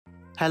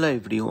Hello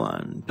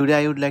everyone, today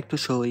I would like to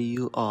show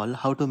you all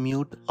how to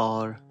mute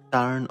or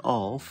turn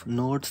off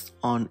notes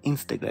on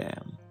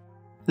Instagram.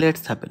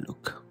 Let's have a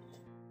look.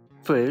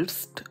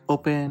 First,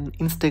 open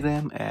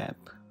Instagram app.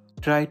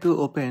 Try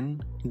to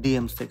open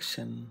DM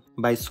section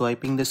by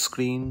swiping the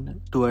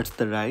screen towards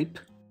the right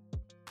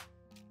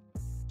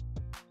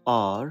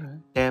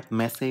or tap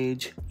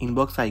message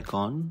inbox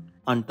icon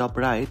on top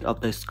right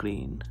of the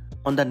screen.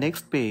 On the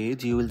next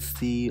page, you will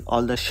see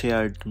all the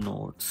shared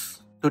notes.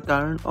 To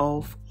turn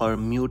off or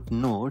mute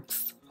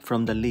notes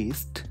from the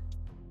list,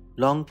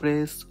 long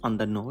press on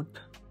the note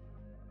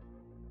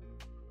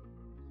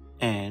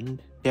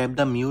and tap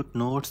the mute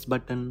notes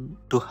button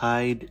to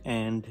hide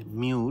and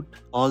mute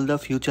all the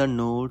future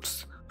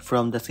notes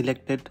from the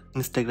selected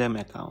Instagram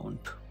account.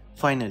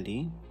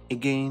 Finally,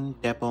 again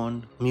tap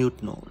on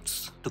mute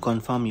notes to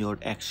confirm your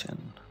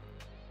action.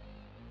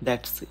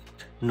 That's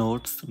it,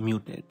 notes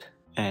muted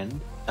and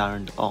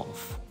turned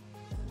off.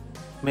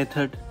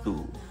 Method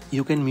 2.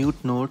 You can mute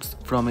notes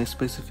from a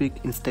specific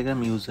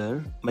Instagram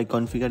user by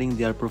configuring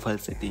their profile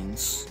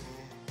settings.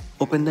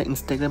 Open the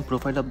Instagram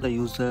profile of the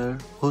user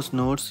whose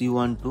notes you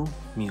want to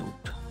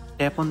mute.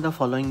 Tap on the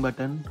following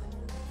button,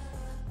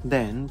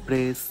 then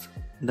press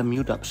the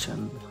mute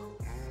option.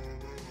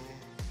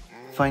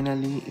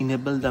 Finally,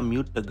 enable the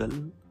mute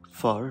toggle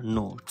for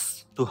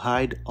notes to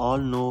hide all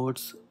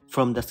notes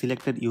from the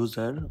selected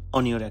user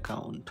on your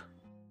account.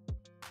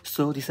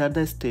 So these are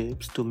the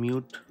steps to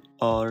mute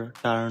or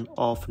turn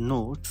off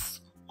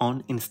notes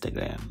on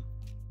Instagram.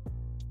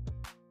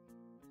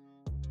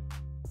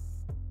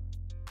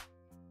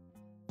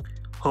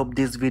 Hope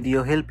this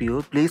video helped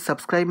you. Please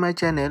subscribe my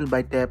channel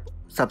by tap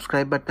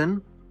subscribe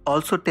button.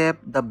 Also tap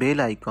the bell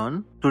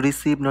icon to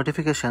receive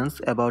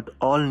notifications about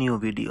all new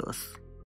videos.